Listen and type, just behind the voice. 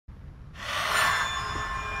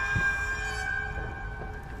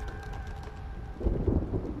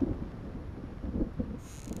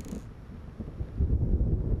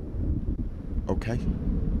Okay.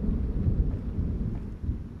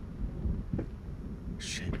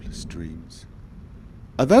 Shapeless dreams.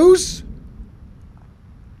 Are those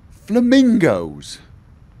flamingos?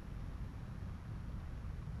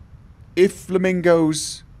 If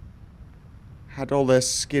flamingos had all their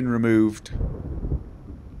skin removed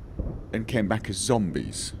and came back as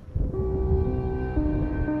zombies.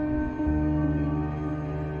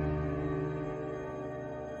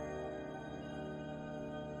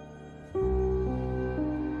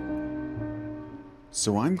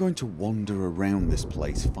 So I'm going to wander around this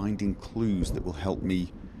place, finding clues that will help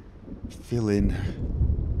me fill in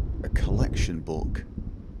a collection book.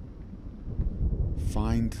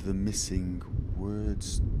 Find the missing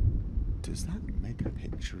words. Does that make a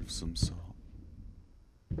picture of some sort?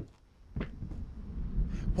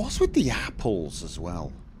 What's with the apples as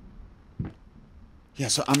well? Yeah,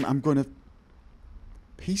 so I'm going to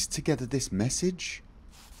piece together this message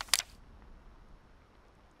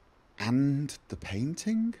and the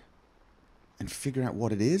painting and figure out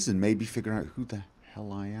what it is and maybe figure out who the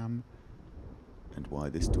hell I am and why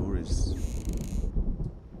this door is...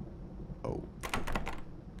 Oh.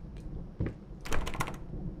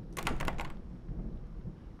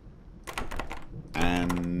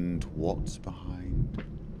 And what's behind?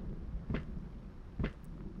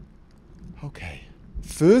 Okay.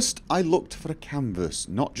 First, I looked for a canvas.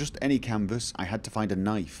 Not just any canvas. I had to find a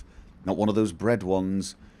knife. Not one of those bread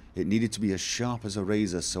ones. It needed to be as sharp as a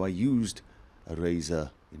razor, so I used a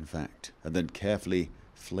razor, in fact, and then carefully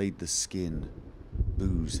flayed the skin.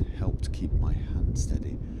 Booze helped keep my hand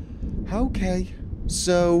steady. Okay.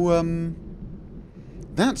 So,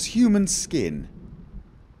 that's human skin.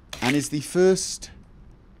 And is the first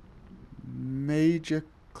major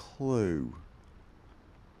clue.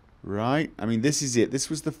 Right? I mean, this is it. This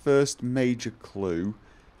was the first major clue.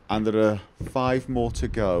 And there are 5 more to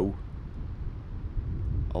go.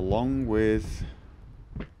 Along with...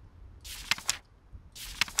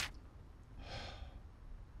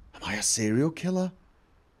 Am I a serial killer?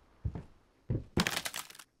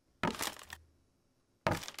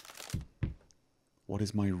 What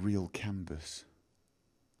is my real canvas?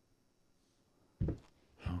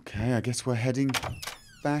 Okay, I guess we're heading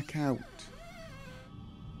back out.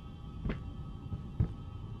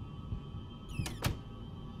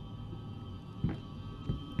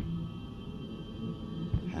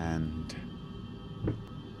 And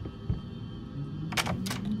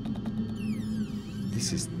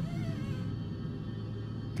this is...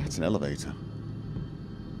 That's an elevator.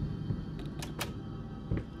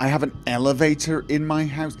 I have an elevator in my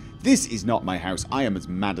house. This is not my house. I am as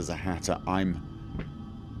mad as a hatter. I'm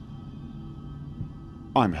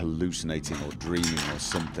hallucinating or dreaming or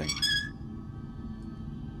something.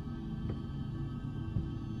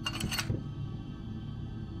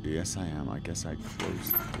 Yes, I am. I guess I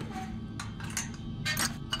closed the door.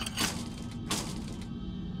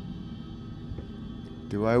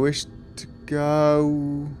 Do I wish to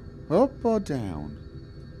go up or down?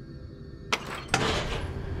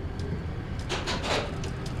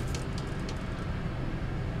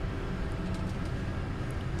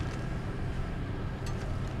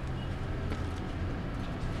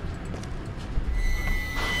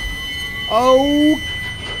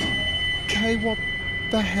 Okay, what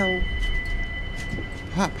the hell?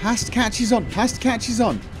 Past catches on. Past catches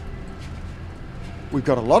on. We've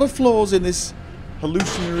got a lot of flaws in this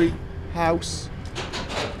hallucinatory house.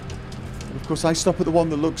 And of course, I stop at the one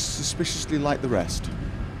that looks suspiciously like the rest.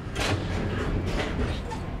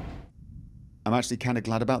 I'm actually kind of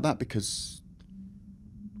glad about that because,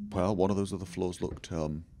 well, one of those other flaws looked,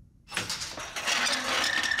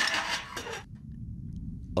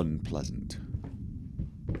 unpleasant.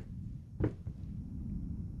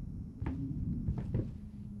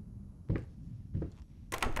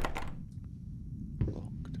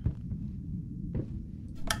 Locked.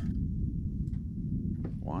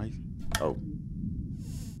 Why? Oh.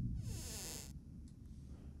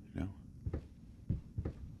 No.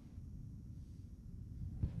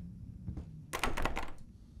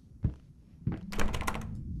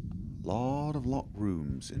 Lot of locked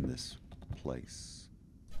rooms in this place.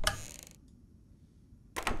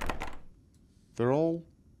 They're all...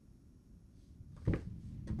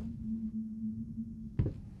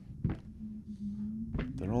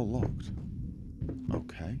 They're all locked.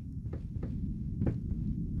 Okay.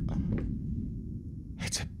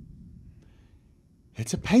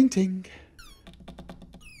 It's a painting.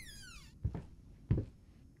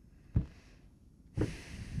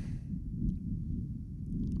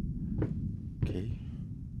 Okay.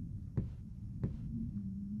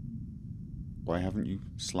 Why haven't you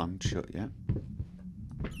slammed shut yet?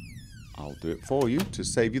 I'll do it for you to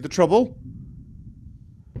save you the trouble.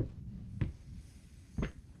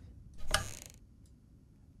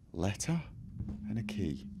 Letter and a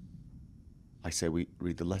key. I say we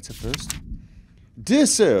read the letter first. Dear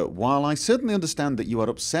Sir, while I certainly understand that you are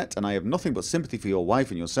upset and I have nothing but sympathy for your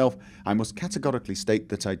wife and yourself, I must categorically state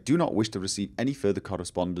that I do not wish to receive any further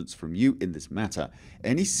correspondence from you in this matter.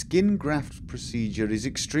 Any skin graft procedure is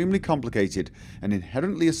extremely complicated and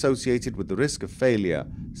inherently associated with the risk of failure.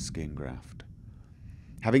 Skin graft.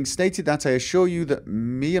 Having stated that, I assure you that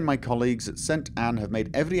me and my colleagues at St. Anne have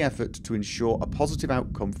made every effort to ensure a positive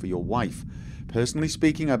outcome for your wife. Personally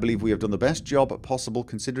speaking, I believe we have done the best job possible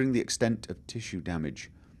considering the extent of tissue damage.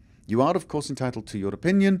 You are, of course, entitled to your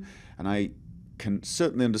opinion, and I can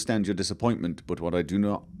certainly understand your disappointment, but what I do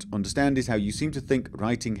not understand is how you seem to think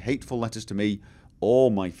writing hateful letters to me or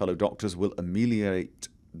my fellow doctors will ameliorate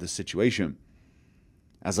the situation.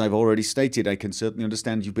 As I've already stated, I can certainly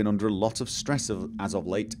understand you've been under a lot of stress as of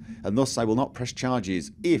late, and thus I will not press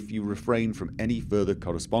charges if you refrain from any further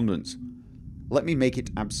correspondence. Let me make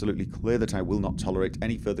it absolutely clear that I will not tolerate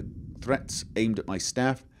any further threats aimed at my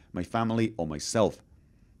staff, my family, or myself.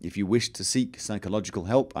 If you wish to seek psychological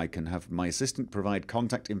help, I can have my assistant provide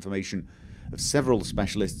contact information of several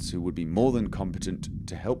specialists who would be more than competent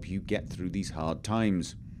to help you get through these hard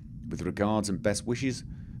times. With regards and best wishes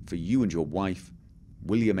for you and your wife,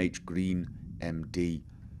 William H. Green, MD.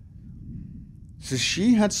 So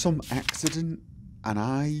she had some accident and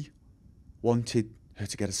I wanted her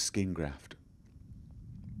to get a skin graft.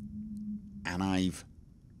 And I've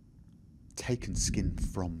taken skin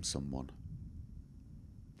from someone.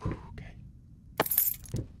 Okay.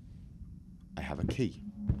 I have a key.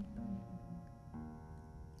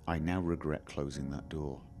 I now regret closing that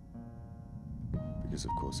door. Because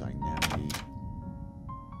of course I now need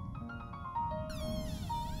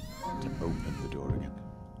to open the door again.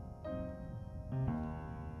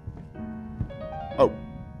 Oh.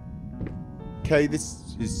 Okay,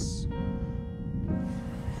 this is...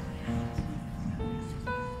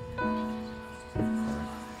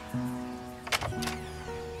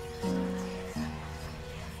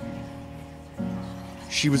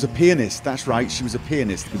 She was a pianist, that's right, she was a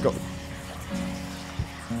pianist. We've got...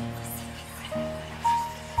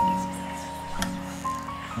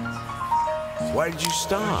 Why did you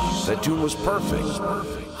stop? That tune was perfect.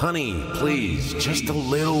 Honey, please, just a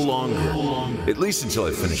little longer. At least until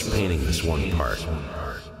I finish painting this one part.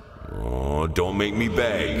 Oh, don't make me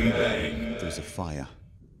beg. There's a fire.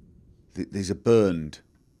 These are burned,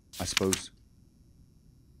 I suppose.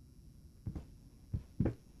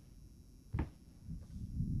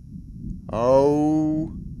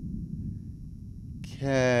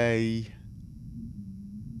 Okay.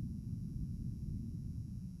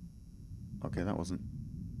 Okay, that wasn't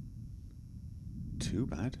too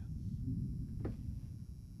bad.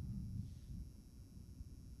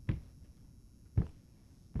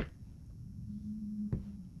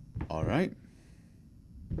 All right.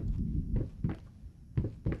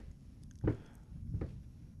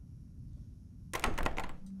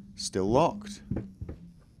 Still locked.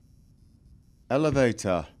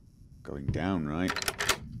 Elevator. Going down, right?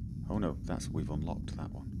 Oh no, we've unlocked that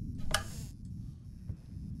one.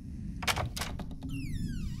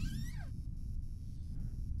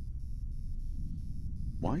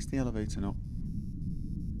 Why is the elevator not?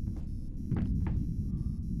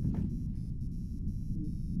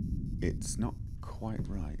 It's not quite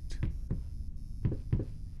right.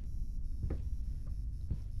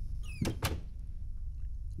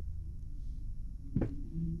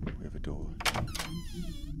 We have a door.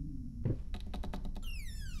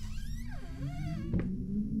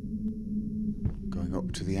 Going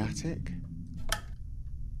up to the attic.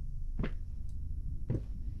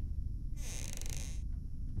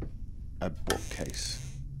 A bookcase.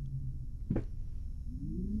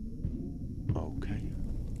 Okay.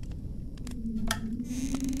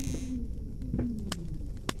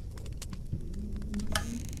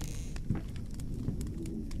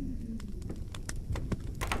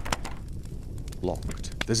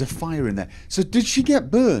 Locked. There's a fire in there. So did she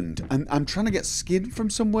get burned? And I'm trying to get skin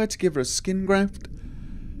from somewhere to give her a skin graft.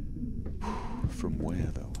 From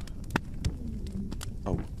where though?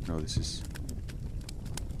 Oh, no, this is...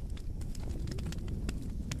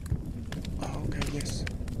 Okay, yes.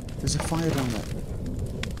 There's a fire down there.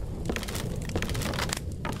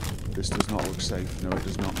 This does not look safe. No, it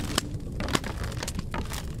does not.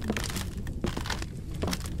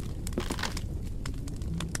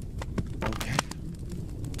 Okay.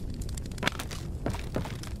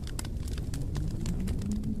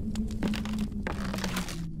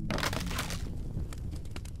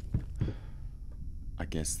 I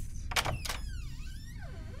guess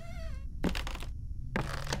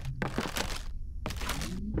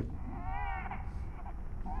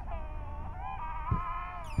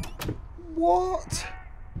What?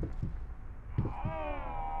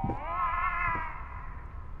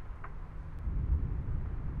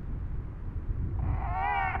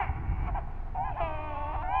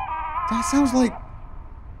 That sounds like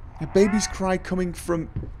a baby's cry coming from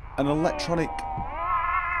an electronic...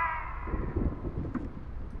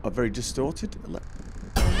 A very distorted...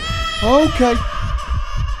 Okay.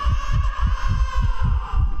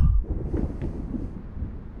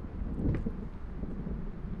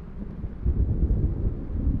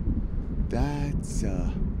 That's,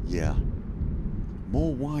 yeah.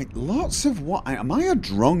 More white. Lots of what? Am I a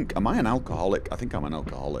drunk? Am I an alcoholic? I think I'm an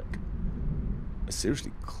alcoholic. A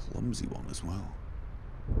seriously clumsy one as well.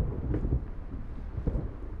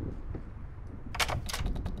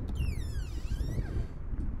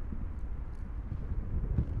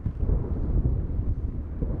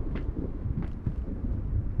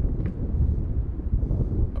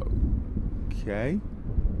 Okay.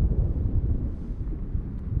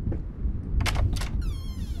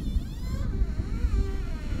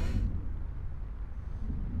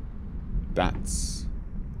 That's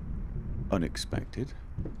unexpected.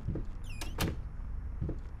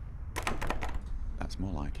 That's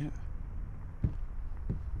more like it.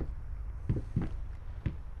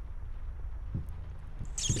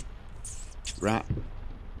 Rat.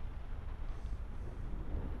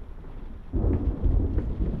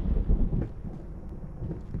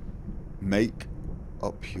 Make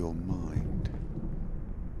up your mind.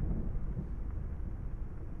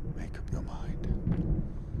 Make up your mind.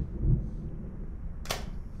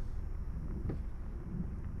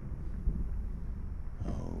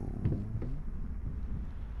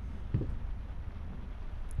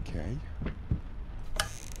 Okay.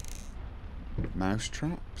 Mouse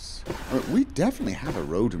traps. I mean, we definitely have a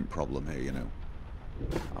rodent problem here, you know.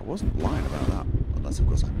 I wasn't lying about that. Unless, of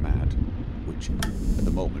course, I'm mad. Which, at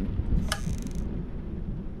the moment,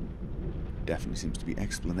 definitely seems to be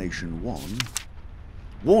explanation one.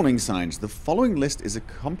 Warning signs. The following list is a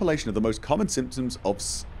compilation of the most common symptoms of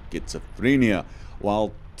schizophrenia.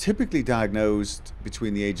 While typically diagnosed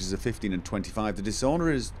between the ages of 15 and 25, the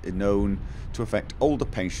disorder is known to affect older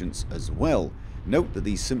patients as well. Note that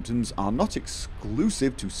these symptoms are not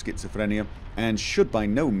exclusive to schizophrenia and should by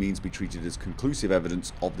no means be treated as conclusive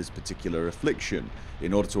evidence of this particular affliction.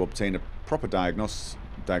 In order to obtain a proper diagnosis,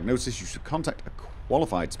 you should contact a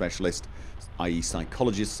qualified specialist, i.e.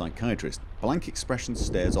 psychologist, psychiatrist. Blank expression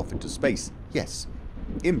stares off into space. Yes.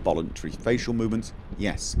 Involuntary facial movements?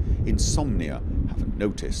 Yes. Insomnia? Haven't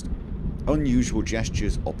noticed. Unusual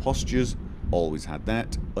gestures or postures? Always had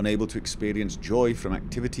that. Unable to experience joy from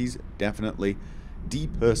activities? Definitely.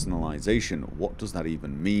 Depersonalization? What does that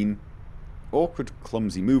even mean? Awkward,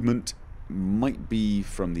 clumsy movement? Might be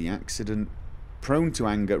from the accident. Prone to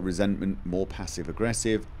anger, resentment, more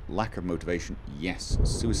passive-aggressive. Lack of motivation? Yes.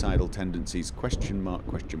 Suicidal tendencies? Question mark,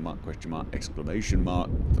 question mark, question mark, exclamation mark.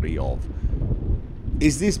 3 of.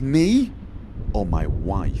 Is this me or my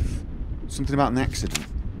wife? Something about an accident.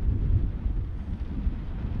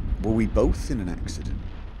 Were we both in an accident?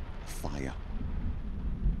 Fire.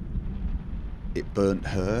 It burnt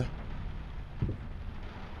her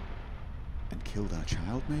and killed our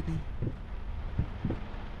child, maybe?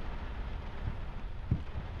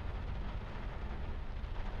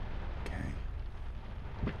 Okay.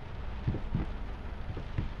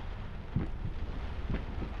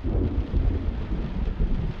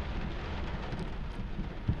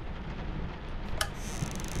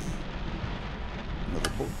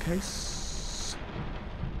 Another bookcase.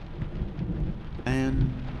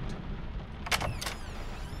 And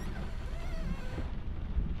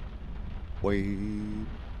wait,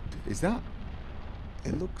 is that?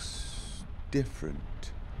 It looks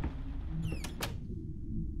different.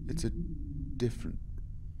 It's a different.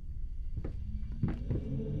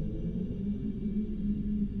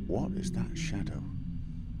 What is that shadow?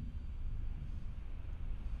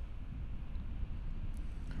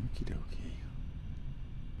 Okie dokie.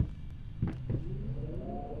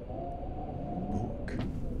 Book.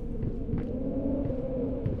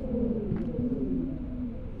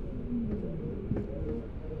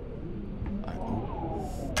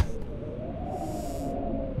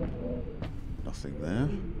 Nothing there.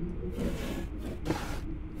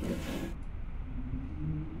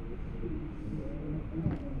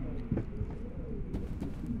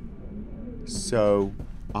 So,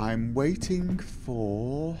 I'm waiting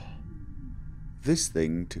for this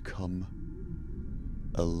thing to come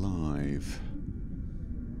alive.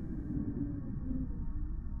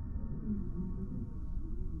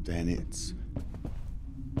 Then it's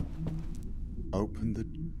open the...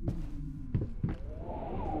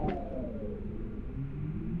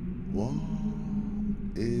 What?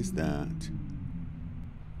 is that?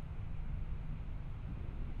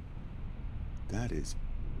 That is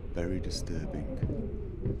very disturbing.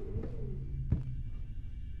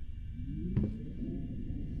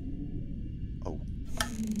 Oh.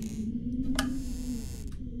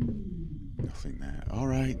 Nothing there. All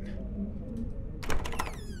right.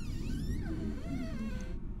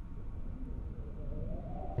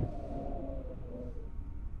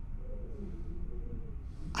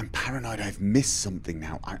 I'm paranoid I've missed something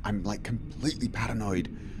now. I'm like completely paranoid.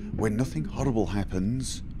 When nothing horrible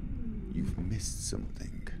happens, you've missed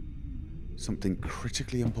something. Something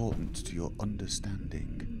critically important to your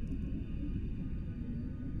understanding.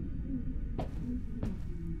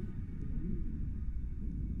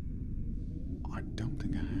 I don't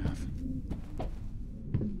think I have.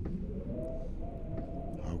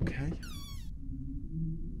 Okay.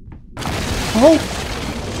 Oh!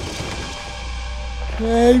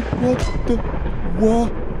 Okay, what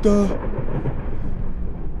the?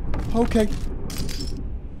 Okay.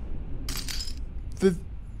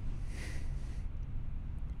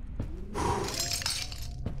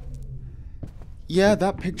 Yeah,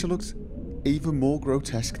 that picture looks even more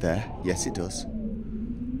grotesque there. Yes, it does.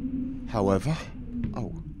 However,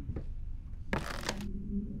 oh.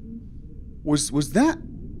 Was that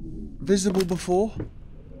visible before?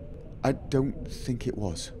 I don't think it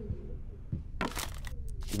was.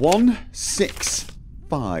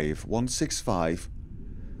 165. 165,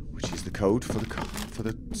 which is the code for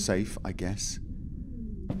the safe, I guess.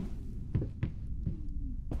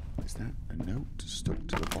 Is that a note stuck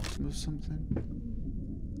to the bottom of something?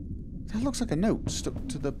 That looks like a note stuck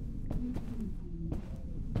to the...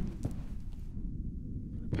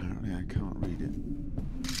 Apparently I can't read it.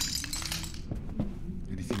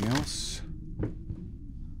 Anything else?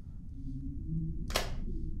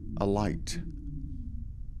 A light.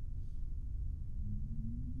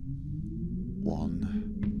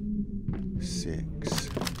 1, 6,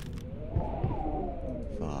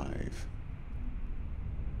 5.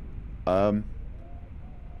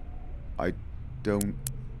 I don't...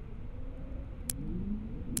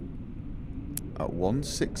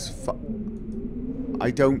 165...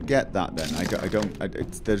 I don't get that then. I don't...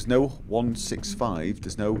 there's no 165.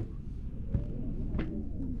 There's no...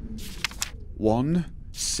 1,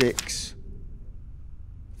 6,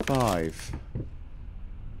 5.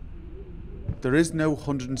 There is no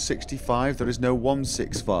 165. There is no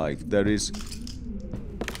 165. There is...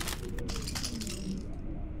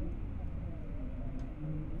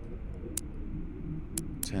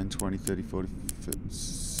 10, 20, 30, 40,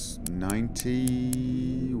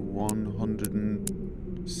 90,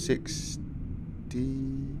 160...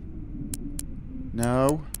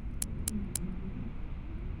 No.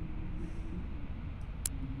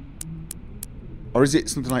 Or is it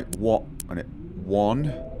something like what on it?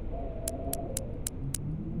 1,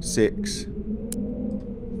 6.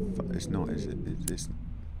 It's not, is it? It's...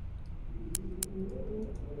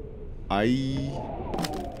 I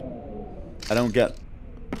don't get...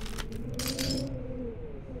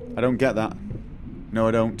 I don't get that. No,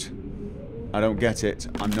 I don't. I don't get it.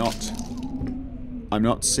 I'm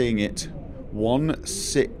not seeing it. 1,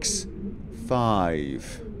 6,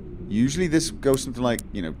 5. Usually this goes something like,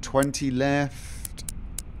 you know, 20 left.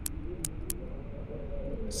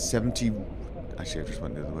 70... Actually, I just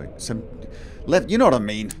went the other way. Left, you know what I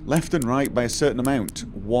mean. Left and right by a certain amount.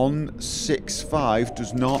 1, 6, 5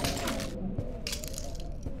 does not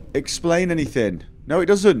explain anything. No, it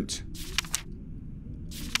doesn't.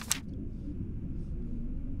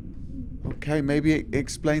 Okay, maybe it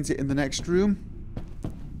explains it in the next room.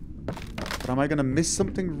 But am I going to miss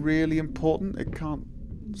something really important? It can't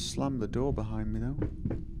slam the door behind me, though.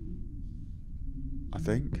 I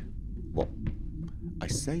think. Well, I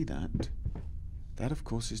say that. That, of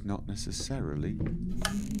course, is not necessarily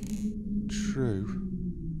true.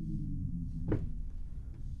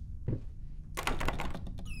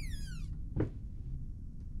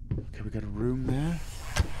 Okay, we got a room there.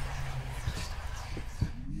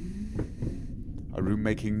 A room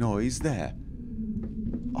making noise there.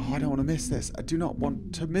 Oh, I don't want to miss this. I do not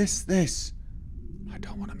want to miss this. I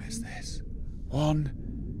don't want to miss this.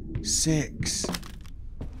 1, 6,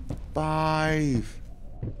 5.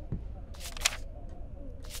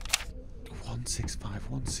 165,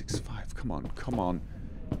 165. Come on, come on.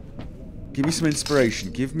 Give me some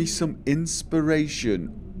inspiration. Give me some inspiration.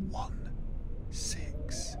 1,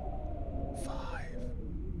 6, 5.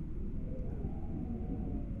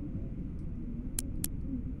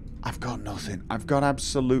 I've got nothing. I've got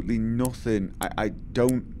absolutely nothing. I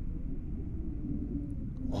don't...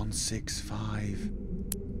 165.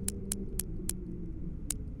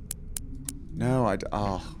 No,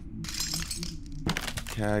 oh.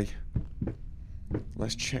 Okay.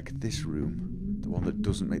 Let's check this room. The one that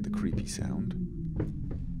doesn't make the creepy sound.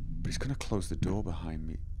 But he's going to close the door behind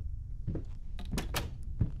me.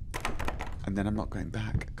 And then I'm not going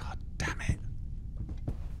back. God damn it.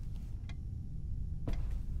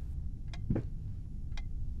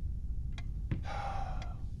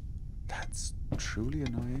 That's truly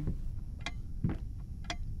annoying.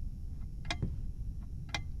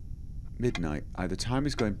 Midnight. Either time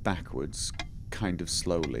is going backwards, kind of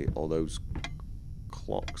slowly, or those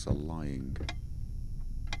clocks are lying.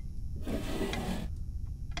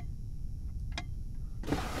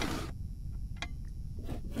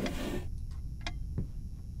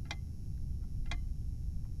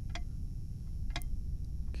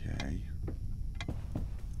 Okay.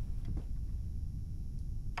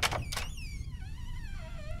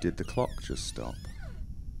 Did the clock just stop?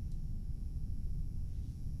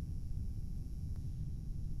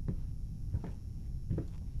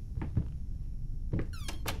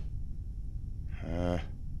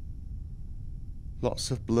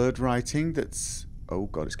 Lots of blurred writing that's... Oh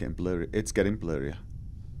god, it's getting blurry. It's getting blurrier.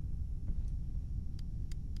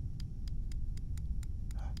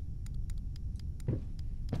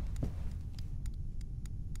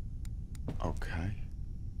 Okay.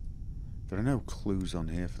 There are no clues on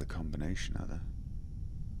here for the combination, are there?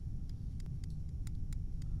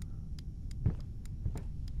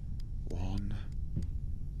 One,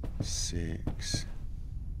 6,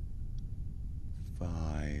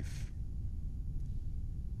 5.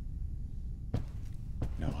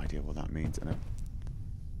 No idea what that means. And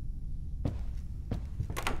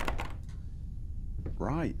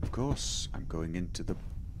right, of course. I'm going into the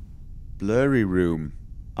blurry room,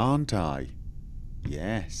 aren't I?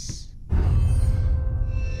 Yes.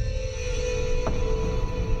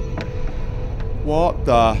 What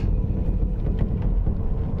the?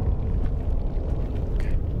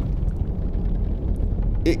 Okay.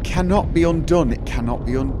 It cannot be undone. It cannot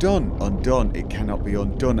be undone. Undone. It cannot be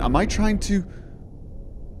undone. Am I trying to...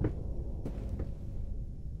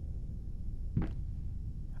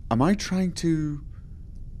 Am I trying to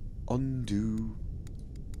undo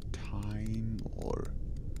time or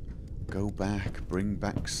go back, bring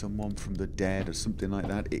back someone from the dead or something like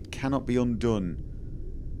that? It cannot be undone.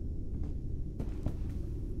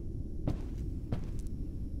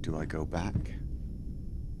 Do I go back?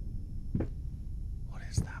 What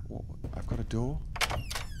is that? What? I've got a door?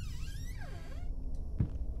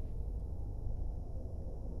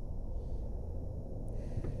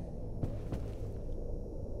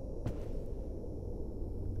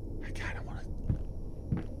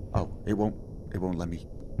 It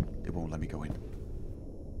won't let me go in.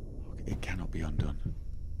 It cannot be undone.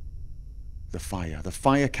 The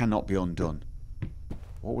fire cannot be undone.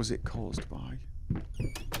 What was it caused by?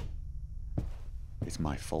 It's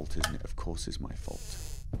my fault, isn't it? Of course it's my fault.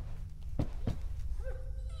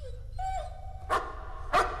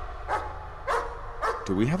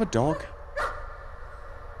 Do we have a dog?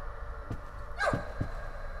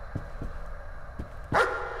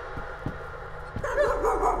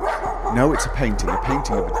 No, it's a painting of a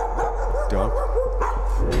dog.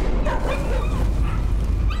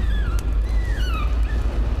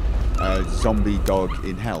 A zombie dog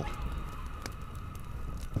in hell.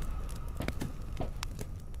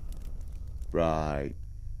 Right.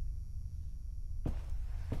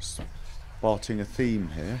 Spotting a theme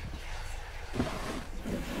here.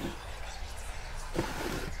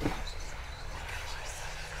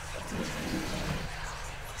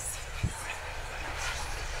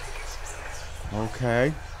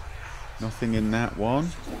 Okay. Nothing in that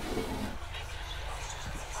one.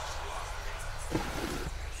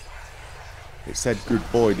 It said good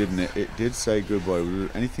boy, didn't it? It did say good boy.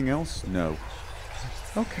 Anything else? No.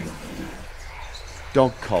 Okay.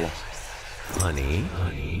 Dog collar. Honey,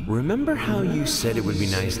 remember how you said it would be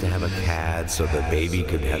nice to have a cat so the baby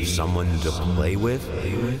could have someone to play with?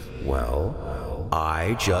 Well,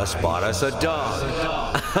 I just bought us a dog.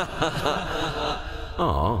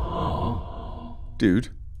 Aww. Dude,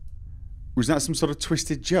 was that some sort of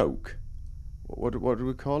twisted joke? What do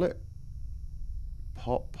we call it?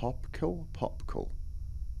 Popcle?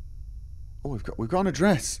 Oh, we've got an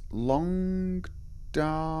address. Longdale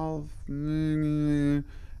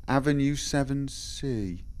Avenue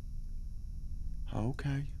 7C.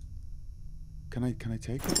 Okay. Can I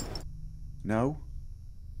take it? No.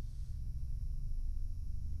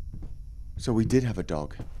 So we did have a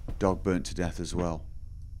dog. Dog burnt to death as well.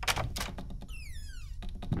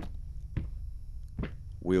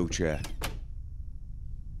 Wheelchair.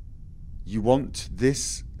 You want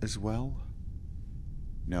this as well?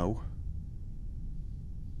 No.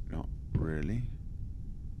 really.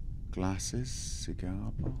 Glasses,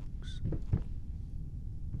 cigar box.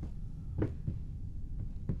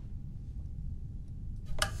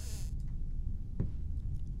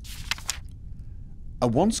 A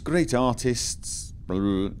once great artist's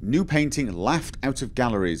new painting laughed out of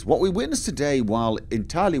galleries. What we witness today, while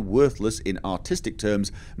entirely worthless in artistic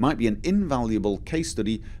terms, might be an invaluable case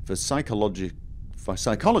study for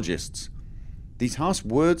psychologists. These harsh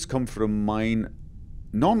words come from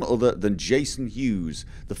none other than Jason Hughes.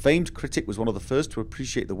 The famed critic was one of the first to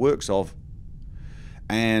appreciate the works of...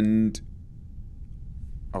 And...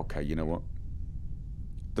 Okay, you know what?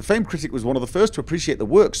 The famed critic was one of the first to appreciate the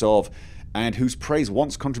works of, and whose praise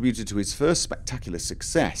once contributed to his first spectacular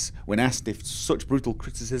success. When asked if such brutal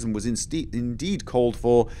criticism was indeed called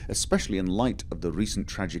for, especially in light of the recent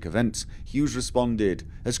tragic events, Hughes responded,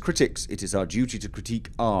 "As critics, it is our duty to critique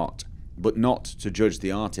art, but not to judge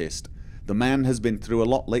the artist. The man has been through a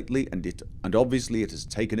lot lately, and obviously it has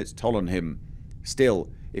taken its toll on him. Still,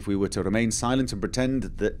 if we were to remain silent and pretend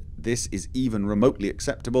that this is even remotely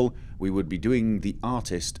acceptable, we would be doing the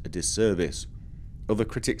artist a disservice." Other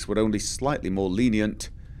critics were only slightly more lenient,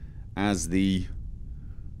 as the...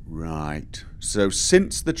 Right. So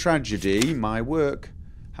since the tragedy, my work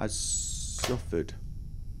has suffered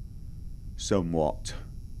somewhat.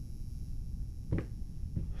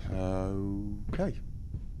 Okay.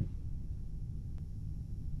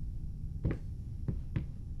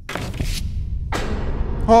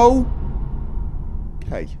 Oh!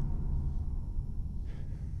 Okay.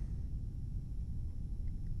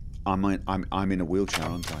 I'm in a wheelchair,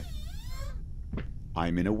 aren't I?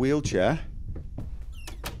 I'm in a wheelchair.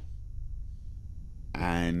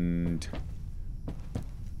 And...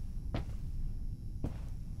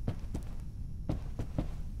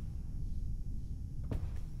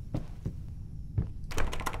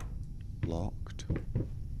 locked.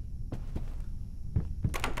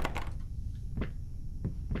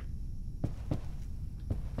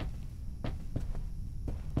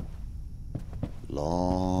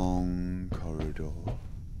 Long corridor.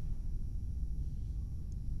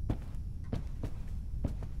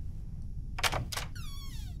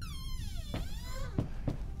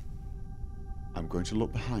 I'm going to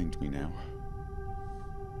look behind me now.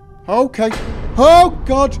 Okay. Oh,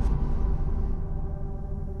 God!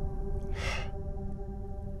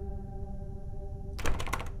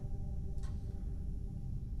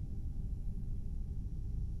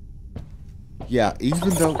 Yeah, even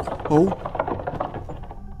though... Oh!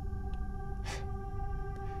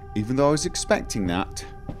 Even though I was expecting that,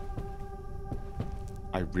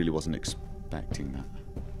 I really wasn't expecting that.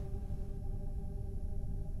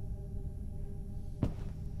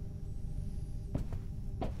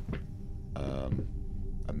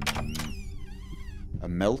 A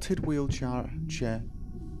melted wheelchair chair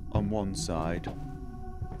on one side,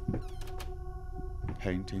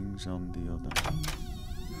 paintings on the other.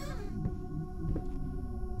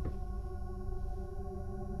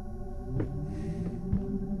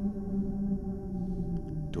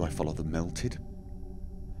 Do I follow the melted?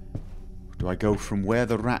 Do I go from where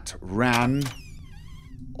the rat ran,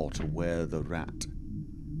 or to where the rat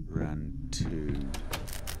ran to?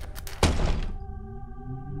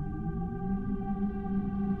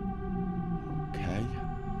 Okay.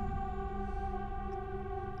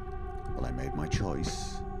 Well, I made my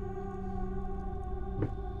choice.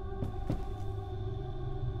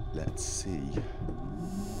 Let's see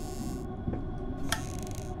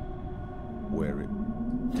where it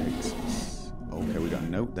takes us. Okay, we got a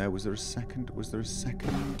note there. Was there a second? Was there a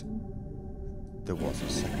second? There was a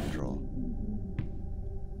second drawer.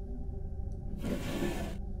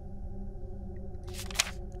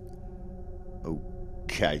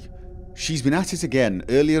 Okay. She's been at it again.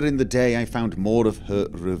 Earlier in the day, I found more of her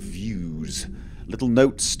reviews. Little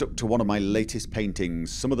notes stuck to one of my latest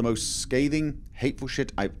paintings. Some of the most scathing, hateful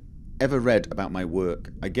shit I've ever read about my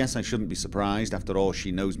work. I guess I shouldn't be surprised. After all,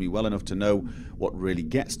 she knows me well enough to know what really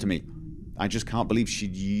gets to me. I just can't believe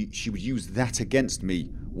she would use that against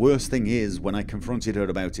me. Worst thing is, when I confronted her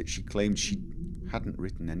about it, she claimed she hadn't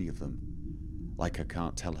written any of them. Like I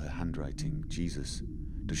can't tell her handwriting. Jesus,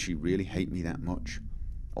 does she really hate me that much?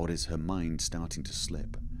 Or is her mind starting to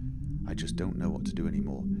slip? I just don't know what to do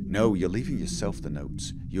anymore. No, you're leaving yourself the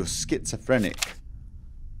notes. You're schizophrenic.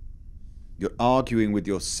 You're arguing with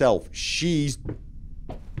yourself. She's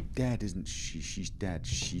dead, isn't she? She's dead.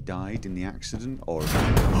 She died in the accident, or...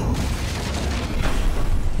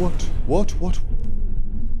 What?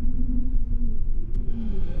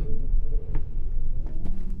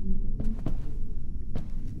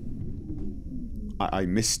 I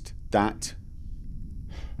missed that.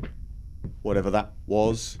 Whatever that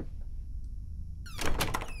was.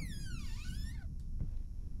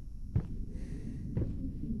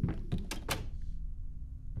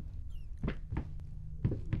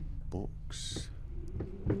 books.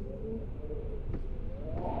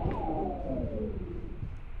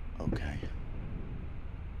 Okay.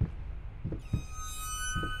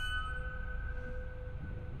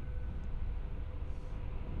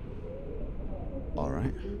 All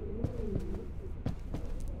right.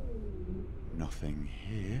 Nothing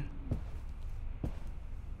here.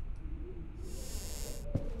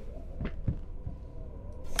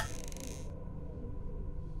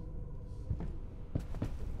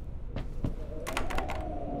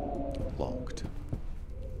 Locked.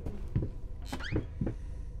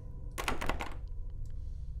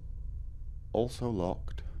 Also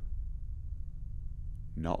locked.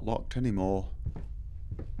 Not locked anymore.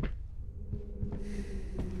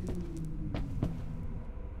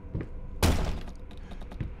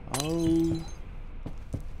 Oh.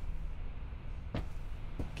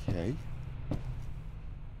 Okay.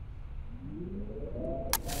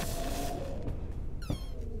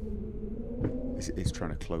 It's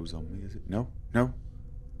trying to close on me, is it? No, no.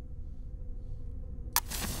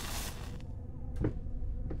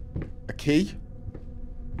 A key?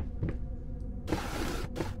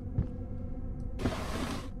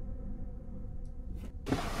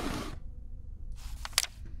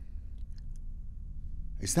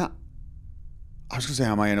 Is that... I was going to say,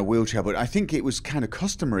 am I in a wheelchair? But I think it was kind of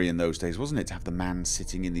customary in those days, wasn't it? To have the man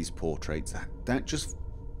sitting in these portraits. That just...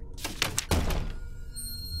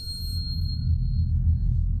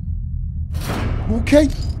 Okay.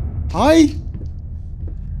 Hi.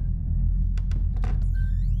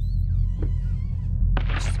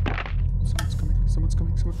 Someone's coming. Someone's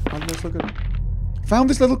coming. Let's look at it. Found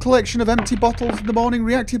this little collection of empty bottles in the morning.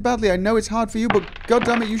 Reacted badly. I know it's hard for you, but God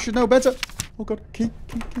damn it, you should know better. Oh God. Key.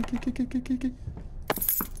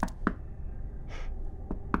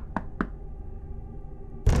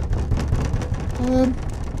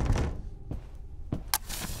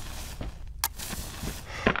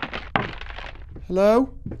 Hello?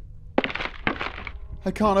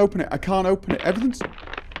 I can't open it. Everything's... I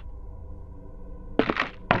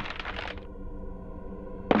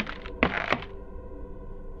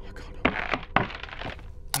can't open it.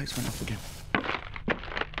 Lights went off again.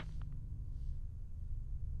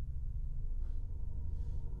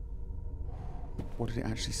 What did it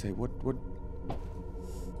actually say? What?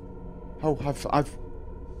 Oh,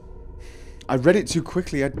 I read it too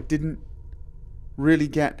quickly. I didn't really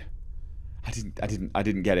get... I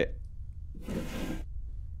didn't get it.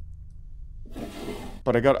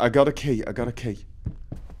 But I got a key.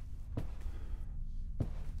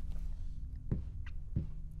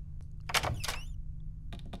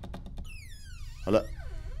 Hello.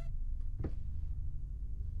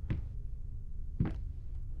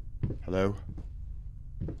 Hello.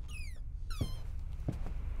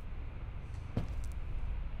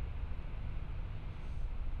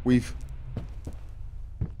 We've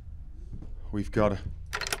got to...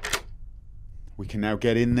 We can now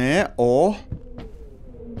get in there, or...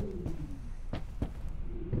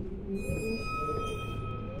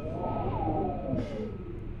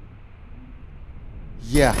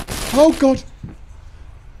 Yeah. Oh, God!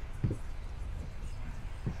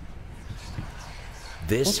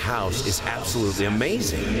 This house is absolutely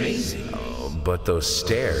amazing. Oh, but those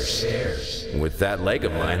stairs. With that leg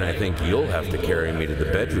of mine, I think you'll have to carry me to the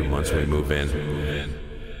bedroom once we move in.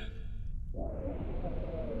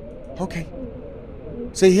 Okay.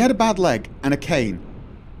 So he had a bad leg and a cane.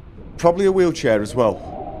 Probably a wheelchair as well.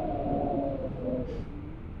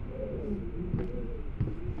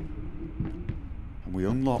 And we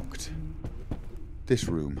unlocked this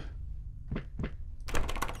room.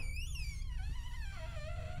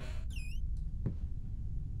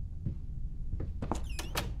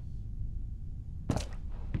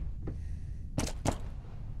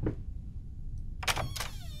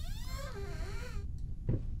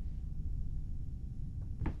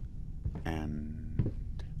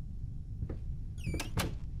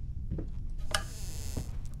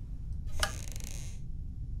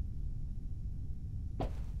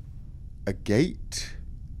 A gate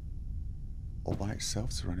all by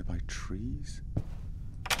itself, surrounded by trees.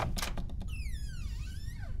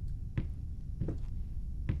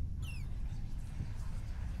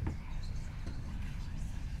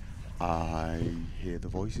 I hear the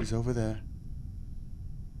voices over there.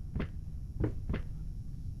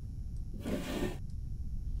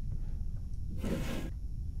 We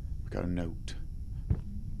got a note.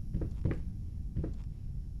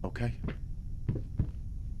 Okay.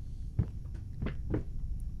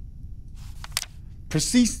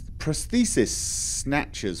 Prosthesis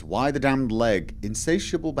snatchers. Why the damned leg?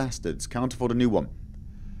 Insatiable bastards. Can't afford a new one.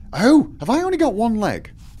 Oh, have I only got one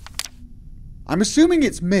leg? I'm assuming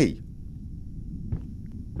it's me.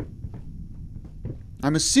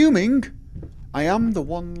 I'm assuming I am the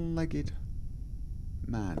one-legged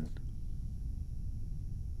man.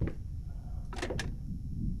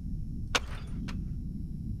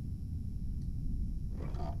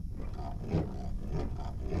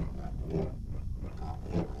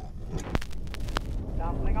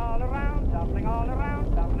 Tumbling all around, tumbling all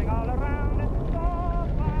around, tumbling all around. It's so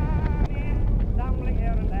funny. Tumbling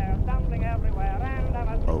here and there, tumbling everywhere, and I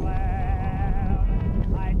must declare,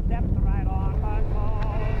 I stepped right on her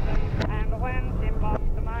toes, and when she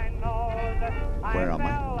bumped my nose, I Where am I?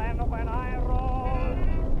 fell, and when I rose,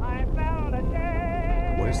 I felt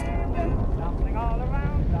ashamed. Where's the room? Tumbling all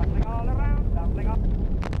around, tumbling all around, tumbling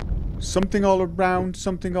all. Something all around,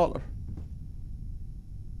 something all...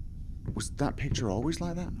 Was that picture always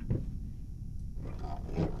like that?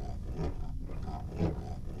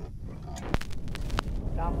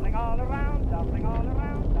 Tumbling all around, tumbling all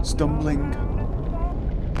around, Stumbling.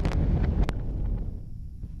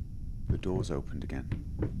 The door's opened again.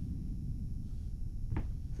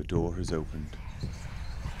 The door has opened.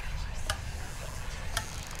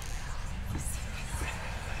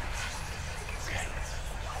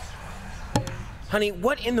 Honey,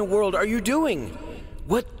 what in the world are you doing?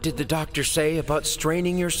 What did the doctor say about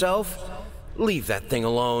straining yourself? Leave that thing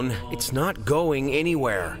alone. It's not going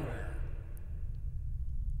anywhere.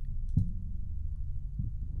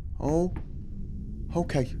 Oh,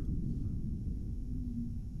 okay.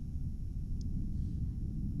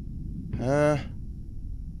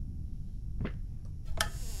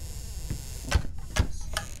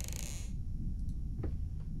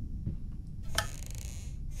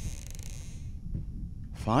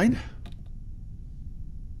 Fine.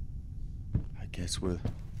 I guess we're...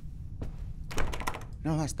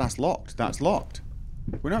 No, that's locked. That's locked.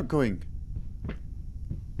 We're not going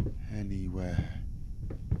anywhere.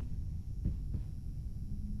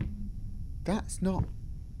 That's not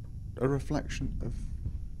a reflection of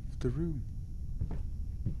the room.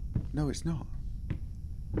 No, it's not.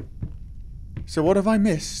 So what have I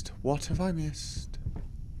missed? What have I missed?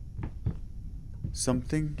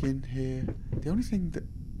 Something in here. The only thing that...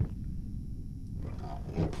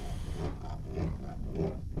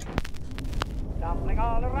 tumbling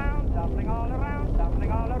all around, tumbling all around,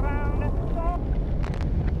 tumbling all around. It's so...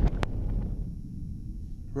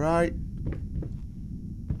 Right.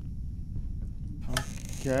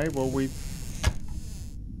 Okay, well we've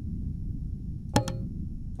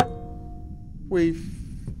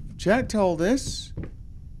checked all this.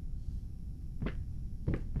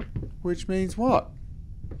 Which means what?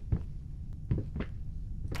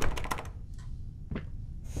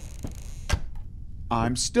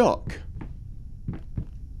 I'm stuck.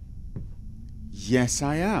 Yes,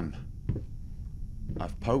 I am.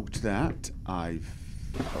 I've poked that. Oh,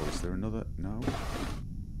 is there another? No.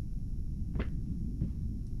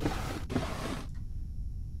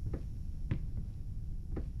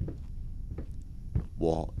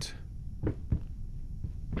 What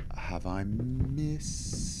have I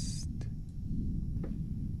missed?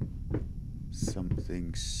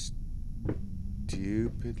 Something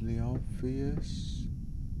stupidly obvious?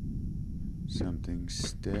 Something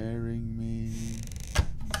staring me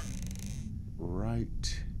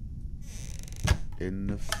right in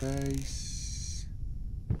the face?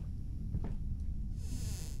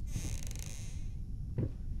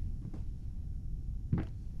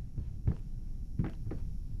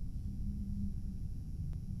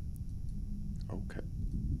 Okay.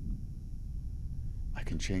 I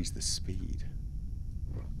can change the speed.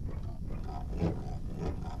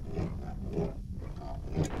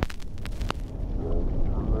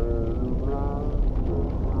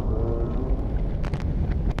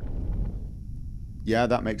 Yeah,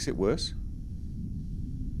 that makes it worse.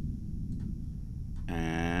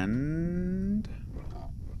 And...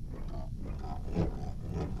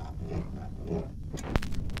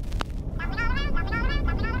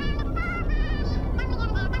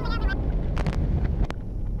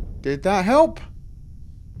 Did that help?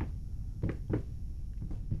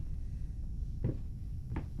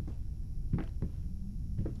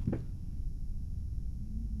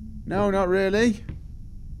 No, not really.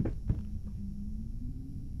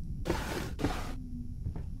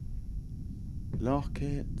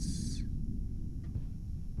 Lockets.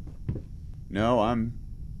 No, I'm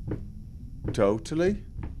totally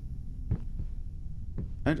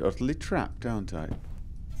and utterly trapped, aren't I?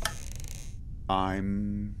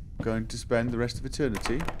 I'm going to spend the rest of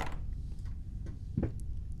eternity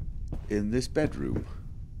in this bedroom.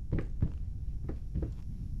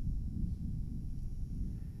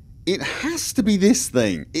 It has to be this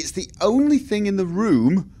thing. It's the only thing in the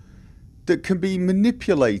room that can be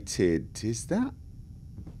manipulated. Is that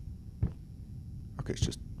Okay, it's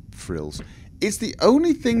just frills. It's the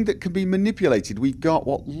only thing that can be manipulated. We've got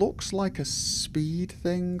what looks like a speed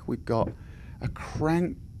thing. We've got a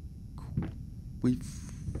crank. We've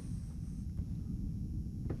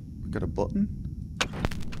got a button.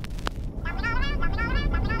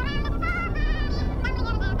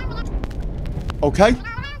 Okay.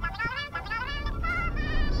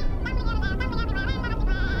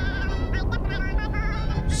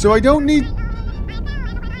 So I don't need...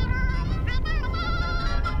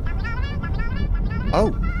 Oh.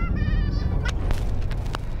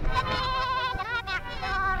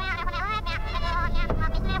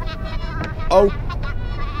 Oh.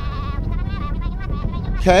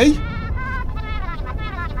 Okay.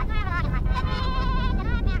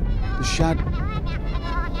 The shadow.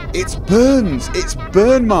 It's burns. It's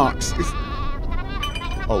burn marks. It's...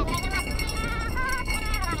 Oh.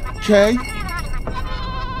 Okay.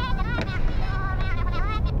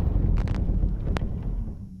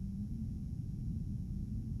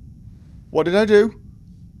 What did I do?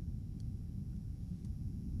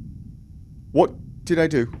 What did I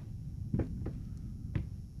do?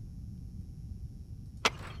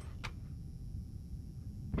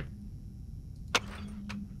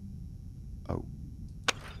 Oh.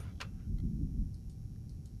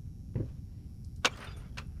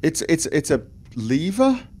 It's a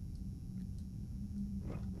lever?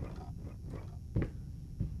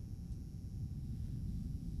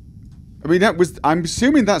 I mean, that was... I'm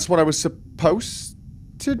assuming that's what I was supposed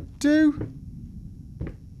to do?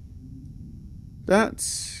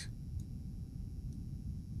 That's...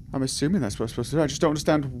 I'm assuming that's what I'm supposed to do. I just don't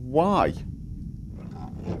understand why.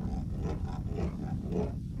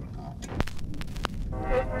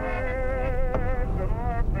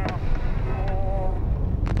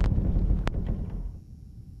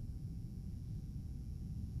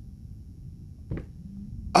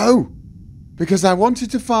 Oh! Because I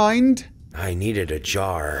wanted to find... I needed a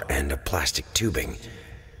jar and a plastic tubing.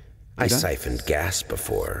 I siphoned gas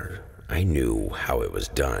before. I knew how it was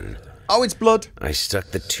done. Oh, it's blood. I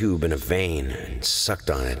stuck the tube in a vein and sucked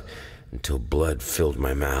on it until blood filled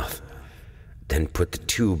my mouth. Then put the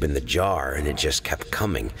tube in the jar and it just kept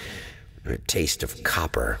coming. A taste of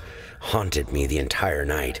copper haunted me the entire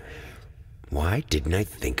night. Why didn't I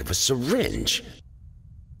think of a syringe?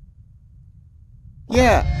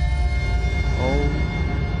 Yeah. Oh.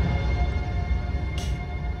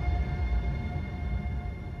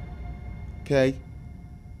 Okay.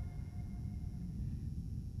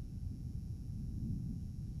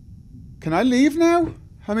 Can I leave now?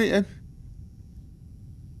 I mean,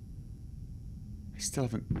 I still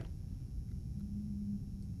haven't...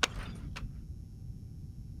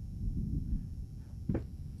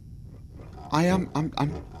 I'm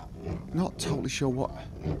not totally sure what...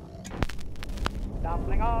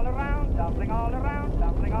 Stumbling all around, stumbling all around,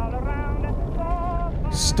 stumbling all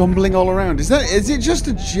around. Stumbling all around. Is it just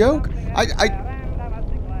a joke? I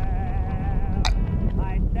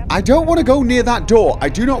don't want to go near that door. I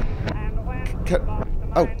do not...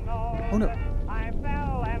 Oh. Oh no. I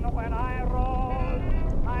fell and when I rose,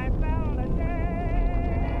 I felt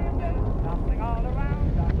ashamed. Stumbling all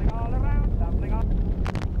around, stumbling all around, stumbling all...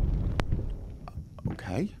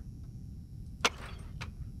 Okay.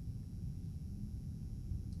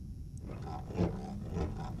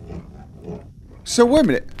 So wait a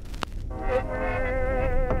minute.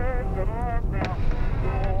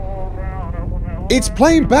 It's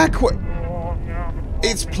playing backward.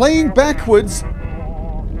 It's playing backwards.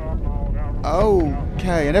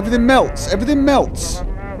 Okay, and everything melts. Everything melts.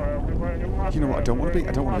 You know what? I don't want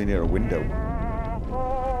to be near a window.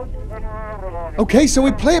 Okay, so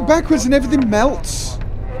we play it backwards and everything melts.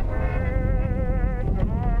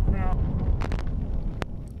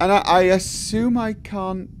 And I assume I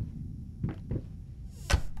can't...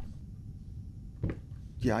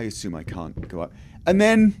 Yeah, I assume I can't go out. And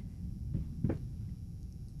then...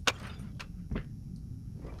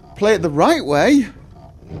 play it the right way.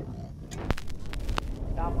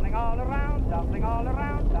 Stumbling all around, stumbling all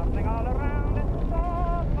around, stumbling all around.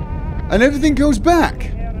 And everything goes back.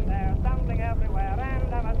 Here and there, stumbling everywhere,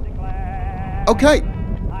 and I must declare. Okay.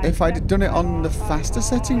 If I'd done it on the faster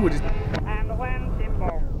setting, would it... And when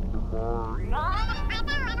Timbo...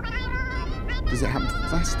 Does it happen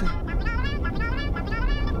faster?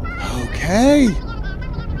 Okay.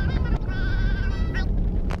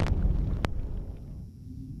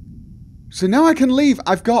 So now I can leave.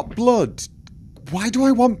 I've got blood. Why do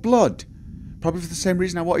I want blood? Probably for the same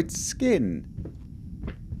reason I wanted skin.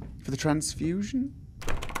 For the transfusion?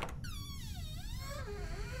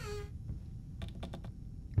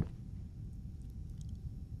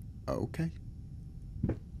 Okay.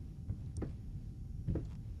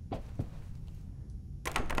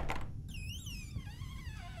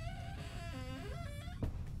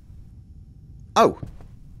 Oh.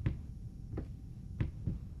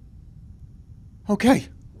 Okay.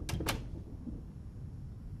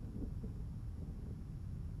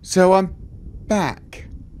 So I'm back.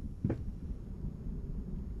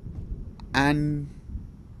 And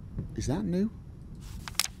is that new?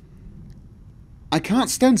 I can't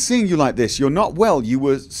stand seeing you like this. You're not well. You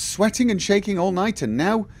were sweating and shaking all night, and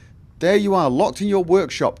now there you are, locked in your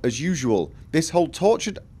workshop as usual. This whole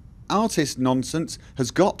tortured artist nonsense has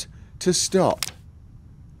got to stop.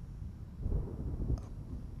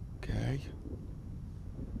 Okay.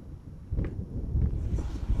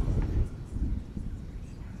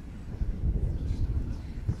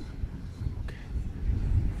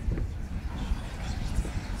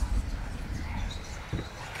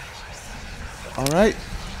 All right.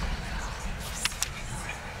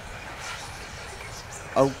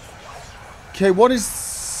 Okay, what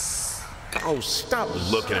is... Oh, stop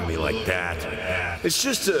looking at me like that. It's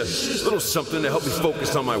just a little something to help me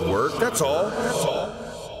focus on my work, that's all.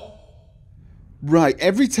 Right,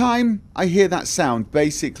 every time I hear that sound,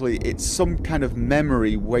 basically, it's some kind of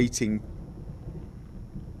memory waiting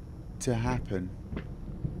to happen.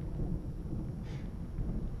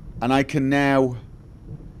 And I can now...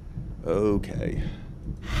 Okay.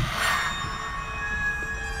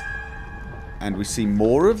 And we see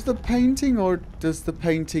more of the painting, or does the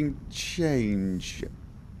painting change?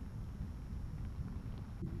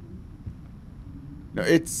 No,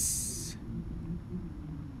 it's...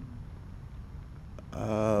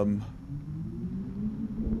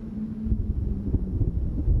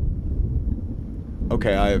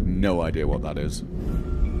 Okay, I have no idea what that is.